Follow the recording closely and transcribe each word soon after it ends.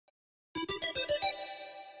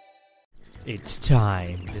It's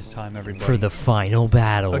time It is time, everybody. for the final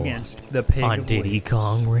battle against the pig on of Diddy waves.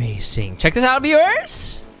 Kong Racing. Check this out,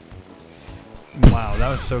 viewers! Wow, that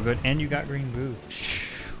was so good. And you got green boots.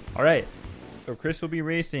 All right. So Chris will be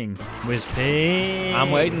racing Whiz Pig.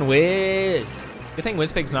 I'm waiting, Wiz. Good thing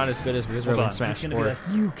Wizpig's not as good as Wizard Hold in on. Smash He's gonna 4. be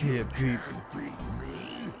like, you can't beat me.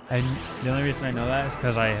 And the only reason I know that is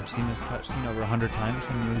because I have seen this cutscene over 100 times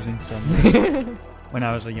when losing some. When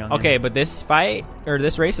I was a young. Okay, but this fight, or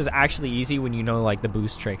this race is actually easy when you know, like, the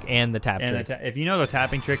boost trick and the tap trick. If you know the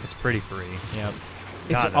tapping trick, it's pretty free. Yep.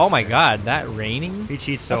 God, Oh that's my great. god, that raining He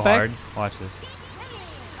cheats so effects? hard. Watch this.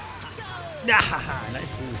 Nah, nice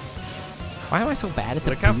boost. Why am I so bad at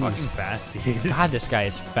the Look how boost? fucking fast he is. God, this guy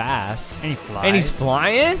is fast. And he flies. And he's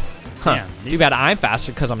flying? Huh. Damn, Too bad I'm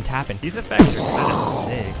faster because I'm tapping. These effects are kind of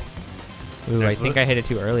sick. Ooh, I There's think I hit it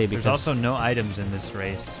too early because... There's also no items in this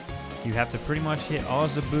race. You have to pretty much hit all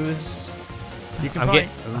the boosts. You can I'm probably...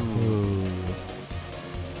 getting... Ooh.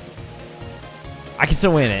 I can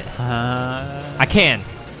still win it. I can.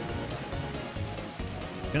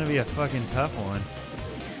 It's gonna be a fucking tough one.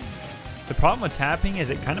 The problem with tapping is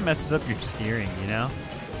it kind of messes up your steering, you know?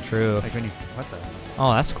 True. Like when you... What the...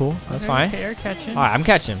 Oh, that's cool. That's fine. Okay, you're catching. All right, I'm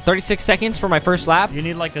catching. 36 seconds for my first lap. You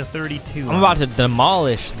need like a 32. I'm about to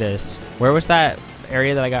demolish this. Where was that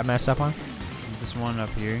area that I got messed up on? This one up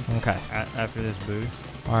here. Okay. After this boost.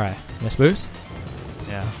 All right. This boost?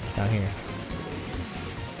 Yeah. Down here.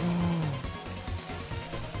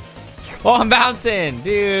 Oh, I'm bouncing.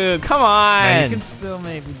 Dude, come on. Yeah, you can still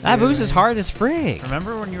maybe... That do boost it. is hard as frick.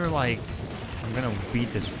 Remember when you were like, I'm gonna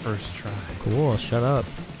beat this first try. Cool, shut up.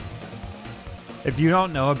 If you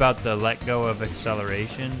don't know about the let go of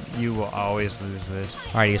acceleration, you will always lose this.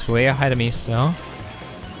 All right, he's way ahead of me still.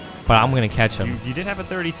 But I'm going to catch him. You did have a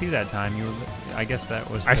 32 that time. You were, I guess that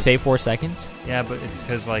was... I saved 4 seconds? Yeah, but it's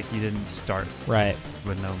because like you didn't start Right,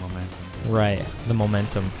 with no momentum. right. The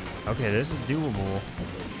momentum. Okay, this is doable.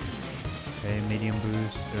 Okay, medium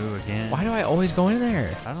boost. Ooh, again. Why do I always go in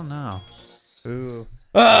there? I don't know. Ooh.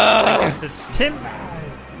 Ah! I guess it's Tim.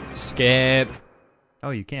 Skip. Oh,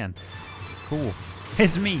 you can. Cool.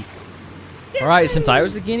 It's me. All right, since I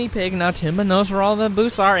was the guinea pig, now Timba knows where all the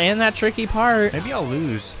boosts are and that tricky part. Maybe I'll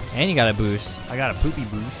lose. And you got a boost. I got a poopy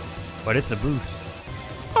boost, but it's a boost.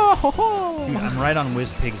 Oh, ho, ho. Dude, I'm right on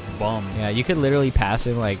Wizpig's bum. Yeah, you could literally pass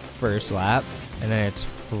him like first lap, and then it's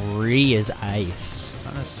free as ice.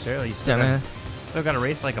 Not necessarily. You still got to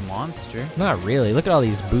race like a monster. Not really. Look at all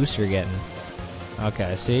these boosts you're getting.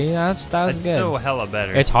 Okay, see, that was It's good. still hella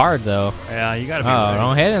better. It's hard though. Yeah, you got to be Oh, ready.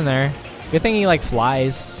 don't hit in there. Good thing he like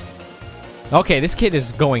flies. Okay, this kid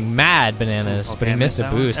is going mad bananas, Okay, but he I missed a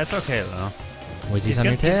that one. boost. That's okay though. Wizzy's on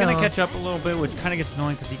your He's tail. gonna catch up a little bit, which kind of gets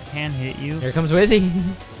annoying because he can hit you. Here comes Wizzy.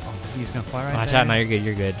 Oh, he's gonna fly right Watch there. out, now you're good,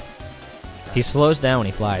 you're good. He slows down when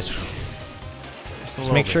he flies.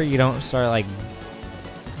 Just make sure you don't start like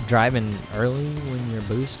driving early when you're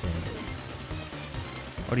boosting.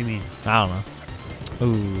 What do you mean? I don't know.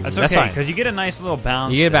 Ooh, That's that's okay fine. because you get a nice little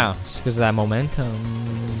bounce. You get a there. bounce because of that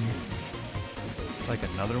momentum. It's like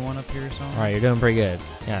another one up here or something. All right, you're doing pretty good.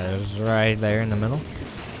 Yeah, there's right there in the middle.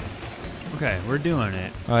 Okay, we're doing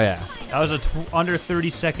it. Oh yeah. That was a under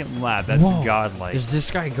 30-second lap. That's Whoa. godlike. Is this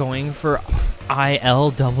guy going for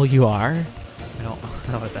ILWR? I don't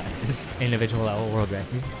know what that is. Individual level world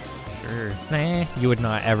record. Sure. Nah, you would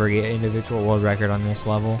not ever get individual world record on this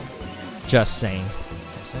level. Just saying.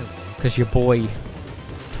 Yes, I will. Because your boy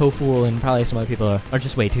Tofu and probably some other people are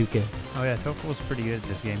just way too good. Oh yeah, Tofu was pretty good at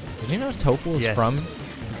this game. Did you know Tofu is Yes. from?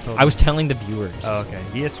 Tofu. I was telling the viewers. Oh, okay.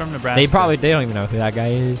 He is from Nebraska. They don't even know who that guy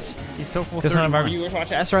is. He's Tofu Because none of our 31. viewers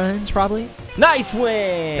watch S runs, probably. Nice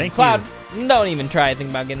win! Thank Cloud, don't even try to think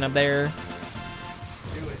about getting up there.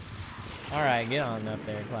 Do it. All right, get on up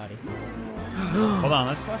there, Cloudy. Hold on,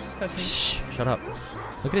 let's watch this cutscene. Shh, shut up.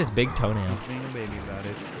 Look at his big toenail. He's being a baby about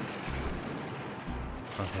it.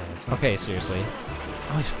 Okay. That's Okay, seriously.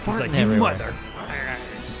 Oh, he's He's farting like, you everywhere. mother.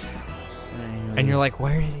 And you're like,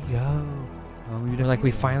 where did he go? Oh, you're like,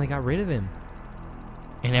 we finally got rid of him.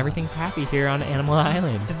 And everything's happy here on Animal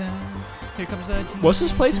Island. Here comes that. What's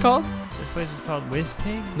this place called? This place is called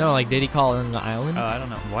Wizpig? No, like, did he call it an island? Oh, I don't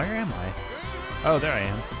know. Where am I? Oh, there I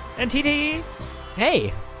am. And TT!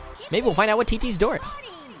 Hey, maybe we'll find out what TT's doing.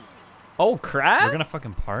 Oh, crap. We're gonna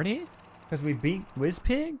fucking party? Because we beat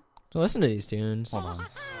Wizpig? So listen to these tunes. Hold on.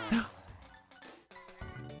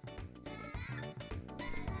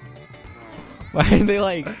 Why are they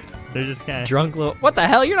like They're just kind of... drunk little... What the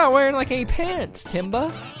hell? You're not wearing like any pants,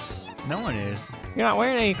 Timba. No one is. You're not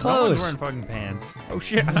wearing any No clothes. one's wearing fucking pants. Oh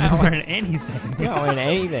shit, I'm not wearing anything. You're not wearing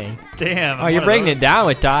anything. Damn. Oh, you're bringing it down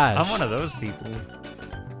with Dodge. I'm one of those people.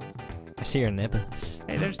 I see your nipples.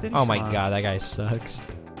 Hey, there's Diddy. Oh my god, that guy sucks.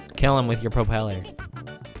 Kill him with your propeller.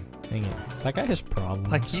 Dang it. That guy has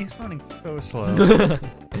problems. Like, he's running so slow.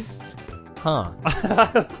 Huh.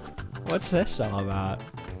 What's this all about?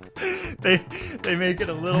 They make it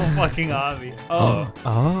a little fucking obvious. Oh.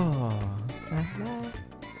 Oh.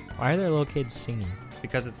 Why are there little kids singing?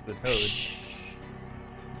 Because it's the toads.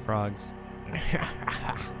 Frogs.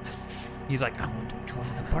 He's like, I want to join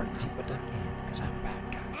the party, but I can't because I'm a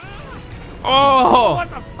bad guy. Oh! What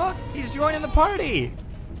the fuck? He's joining the party!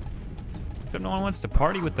 Except no one wants to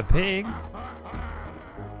party with the pig.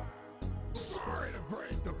 Sorry to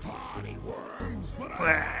break the party, worms, but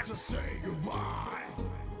I have to say goodbye.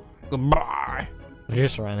 Goodbye.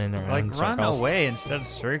 Just running around Like, in run circles. away instead of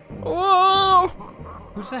circling. Whoa!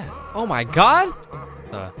 Who's that? Oh my god!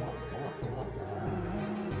 A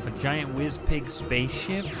giant whiz pig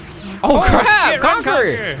spaceship? Oh crap! Shit, run,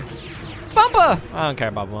 Conquer! Bumpa! I don't care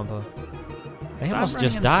about Bumpa. They Stop almost running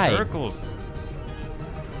just in died. Circles.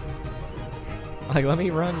 Like, let me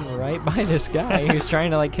run right by this guy who's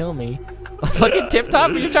trying to, like, kill me. Fucking Tip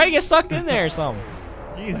Top, you're trying to get sucked in there or something.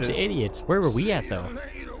 Jesus. Bunch of idiots. Where were we at, though? And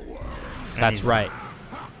That's he's- right.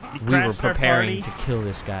 he We were crashed our preparing party, to kill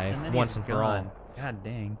this guy and then once he's and for gone. all. God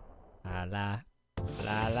dang. La la.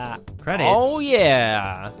 La la. Credits. Oh,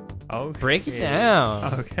 yeah. Oh, Break it shit.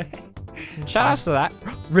 down. Okay. Shout outs to that.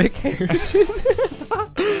 Rick Harrison.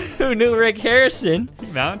 Who knew Rick Harrison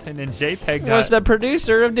Mountain and JPEG was the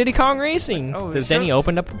producer of Diddy Kong Racing? Oh, Then he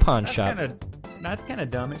opened up a pawn shop. That's kind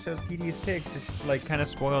of dumb. It shows TD's pick to like kind of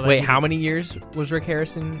spoil that. Wait, he's how a- many years was Rick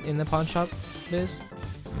Harrison in the pawn shop biz?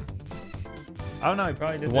 I don't know. He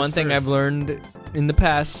probably did. The this one thing first. I've learned in the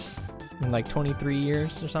past, in like 23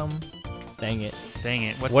 years or something. Dang it. Dang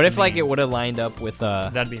it. What's What the if like name? it would have lined up with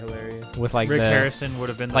That'd be hilarious. with like Rick the Harrison would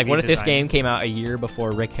have been. The like what lead if this designer. game came out a year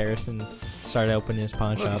before Rick Harrison started opening his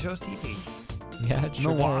pawn Look, it shop? shows TD. Yeah, it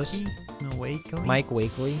sure Milwaukee. does. Milwaukee. Mike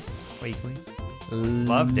Wakely. Wakely.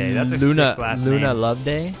 Loveday, that's a Luna sick last Luna name.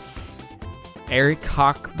 Loveday. Eric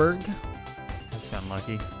Hochberg. That's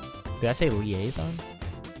unlucky. Did I say liaison?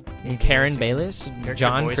 Karen Bayless, Character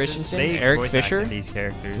John voices, Christensen, they Eric voice Fisher, acted these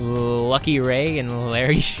characters. Lucky Ray, and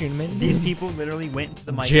Larry Schumann. These people literally went into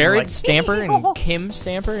the mic. and Jared were like, Stamper and Kim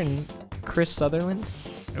Stamper and Chris Sutherland.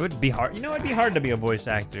 It would be hard. You know, it'd be hard to be a voice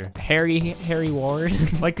actor. Harry Ward.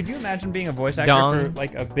 Like, could you imagine being a voice actor Dong. for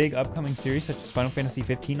like a big upcoming series such as Final Fantasy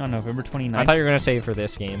 15 on November 29th? I thought you were gonna say for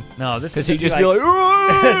this game. No, this Because would he'd just be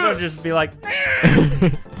like, this would just be like,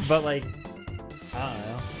 but like, I don't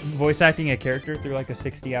know, voice acting a character through like a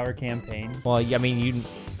 60-hour campaign. well, I mean,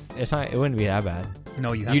 it wouldn't be that bad.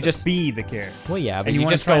 No, you have You to just- be the character. Well, yeah, but And you you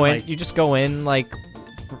wanna just try go and, in. like- You just go in like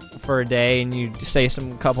for a day, and you say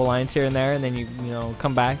some couple lines here and there, and then you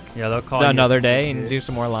come back Yeah, they'll call you another day and Yeah. do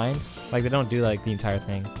some more lines. Like they don't do like the entire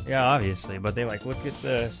thing. Yeah, obviously, but they like look at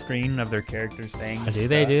the screen of their characters saying. Do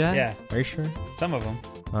they do that? Yeah, Are you sure? some of them.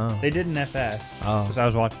 Oh. They did in FS Oh. because I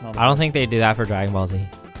was watching all the. I don't think they do that for Dragon Ball Z.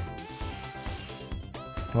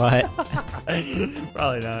 What?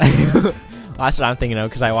 Probably not. That's what I'm thinking of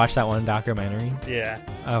because I watched that one documentary Yeah,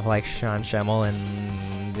 of like Sean Schemmel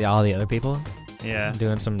and all the other people yeah.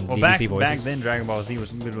 doing some Well, DBZ back voices. then, Dragon Ball Z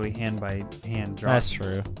was literally hand by hand drawn, That's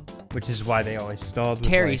true. which is why they always stalled. With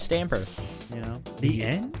Terry like, Stamper. you know, the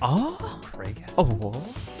end. Oh. Craig. Oh.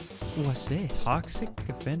 What's this? Toxic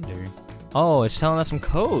offender. Oh, it's telling us some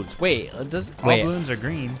codes. Wait, All wait. balloons are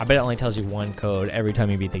green. I bet it only tells you one code every time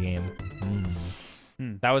you beat the game.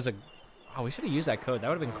 Hmm. That was a. Oh, we should have used that code. That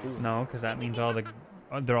would have been cool. No, because that means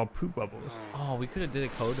they're all poop bubbles. Oh, we could have did a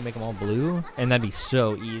code to make them all blue, and that'd be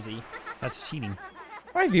so easy. That's cheating.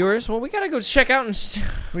 All right, viewers. Well, we gotta go check out and.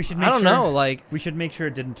 We should. I don't know. Like. We should make sure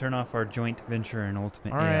it didn't turn off our joint venture and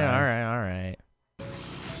ultimate. All right.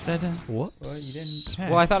 Da-da. Whoops. Well, you didn't.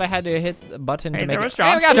 Well, I thought I had to hit the button Hey, to make there it. was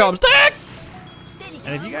Hey, we got drumstick!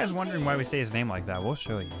 And if you guys wondering why we say his name like that, we'll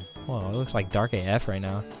show you. Whoa, it looks like Dark AF right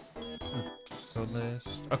now. Code list.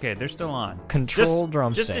 Okay, they're still on. Control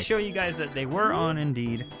drumstick. Just to show you guys that they were on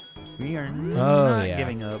indeed. We are not yeah.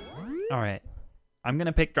 giving up. All right. I'm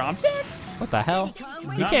gonna pick drumstick. What the hell?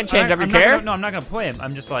 You No, can't change up your I'm not care. gonna- No, I'm not gonna play him.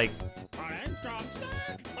 I'm just like.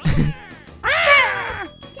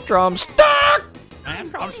 Drumstick. I am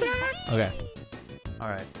drumstick. Okay. All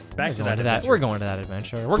right. Back to We're going that. to that. adventure. We're going to that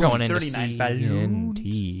adventure. We're going into 39 balloons.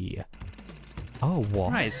 CNT. Oh, wow.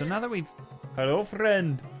 All right. So now that we've. Hello,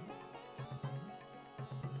 friend.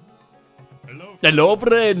 Hello,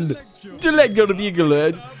 friend. Select your vehicle.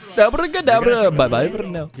 Abracadabra. Bye-bye for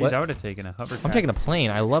now. Jeez, What? I would have taken a hovercraft. I'm taking a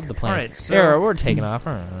plane. I love the plane. All right, so- Here, we're taking off.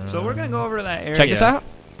 So we're gonna go over to that area. Check this out.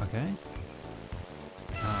 Okay.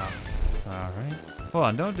 All right. Hold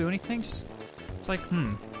on. Don't do anything. Just. It's like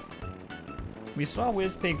We saw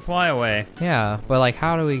Wizpig fly away. Yeah, but like,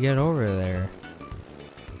 how do we get over there?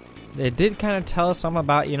 It did kind of tell us something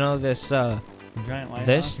about, you know, this Giant lighthouse.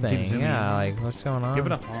 this Keep thing. zooming Yeah, in. like what's going on? Give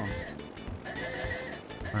it a honk.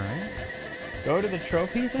 All right. Go to the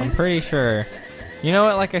trophy thing. I'm pretty sure. You know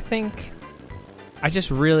what? Like, I think I just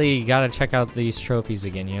really gotta check out these trophies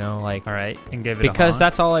again. You know, like, All right, and give it a because honk.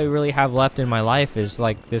 that's all I really have left in my life is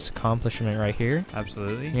like this accomplishment right here.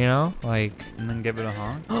 Absolutely. You know, like, And then give it a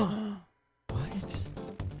honk. what?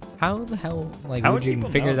 How the hell, like, How would you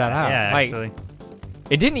people figure know that out? Yeah, like, actually.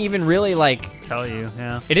 it didn't even really like. Tell you,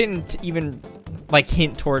 yeah. It didn't even like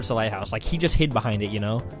hint towards the lighthouse. Like, he just hid behind it. You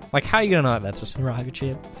know, like, how are you gonna know that's just a rocket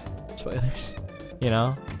ship? Spoilers. You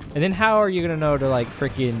know, and then how are you gonna know to like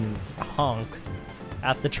freaking honk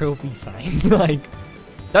at the trophy sign? Like,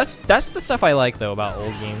 that's the stuff I like though about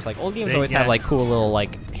old games. Like, old games always have like cool little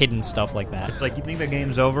like hidden stuff like that. It's like you think the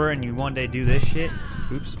game's over and you one day do this shit,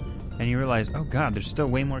 oops, and you realize, oh god, there's still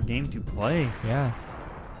way more game to play. Yeah,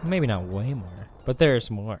 maybe not way more, but there's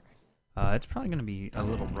more. It's probably gonna be a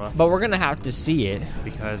little rough. But we're gonna have to see it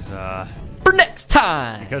because for next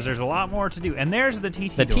time. Because there's a lot more to do, and there's the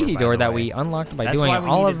TT The door. TT door that we unlocked by That's doing why we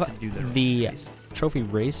all needed of to do the the race. trophy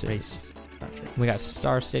races. We got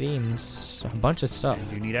Star City and a bunch of stuff.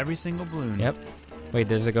 And you need every single balloon. Yep. Wait,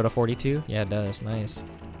 does it go to 42? Yeah, it does. Nice.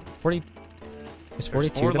 40. Is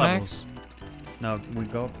 42 4 the levels. max? No, we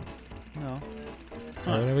go. No.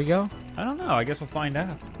 Huh. Where do we go? I don't know. I guess we'll find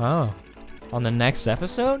out. Oh. On the next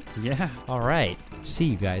episode? Yeah. All right. See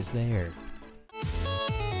you guys there.